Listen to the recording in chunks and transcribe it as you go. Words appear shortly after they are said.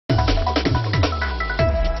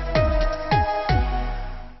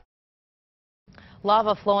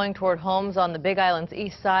Lava flowing toward homes on the Big Island's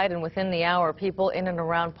east side, and within the hour, people in and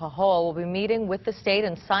around Pahoa will be meeting with the state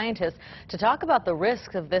and scientists to talk about the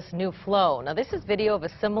risks of this new flow. Now, this is video of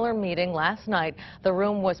a similar meeting last night. The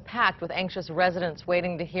room was packed with anxious residents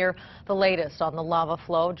waiting to hear the latest on the lava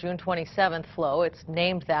flow, June 27th flow. It's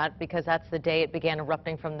named that because that's the day it began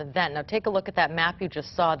erupting from the vent. Now, take a look at that map you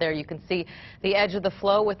just saw there. You can see the edge of the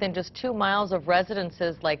flow within just 2 miles of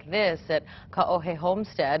residences like this at Pahoa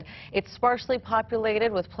Homestead. It's sparsely populated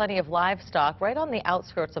with plenty of livestock right on the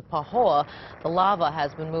outskirts of Pahoa. The lava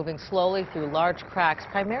has been moving slowly through large cracks,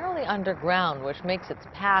 primarily underground, which makes its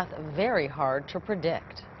path very hard to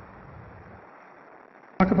predict.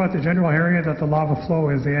 Talk about the general area that the lava flow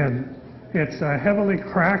is in. It's heavily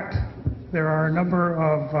cracked. There are a number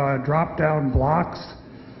of drop-down blocks,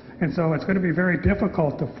 and so it's going to be very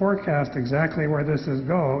difficult to forecast exactly where this is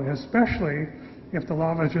going, especially if the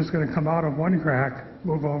lava is just going to come out of one crack,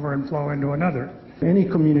 move over and flow into another. Any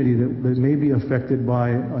community that may be affected by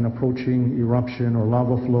an approaching eruption or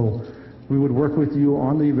lava flow, we would work with you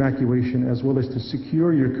on the evacuation as well as to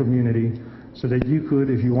secure your community so that you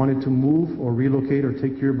could, if you wanted to move or relocate or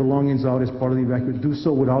take your belongings out as part of the evacuation, do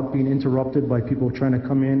so without being interrupted by people trying to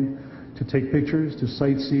come in to take pictures, to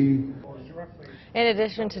sightsee. In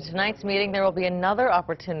addition to tonight's meeting, there will be another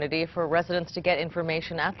opportunity for residents to get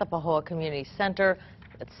information at the Pahoa Community Center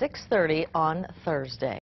at 6:30 on Thursday.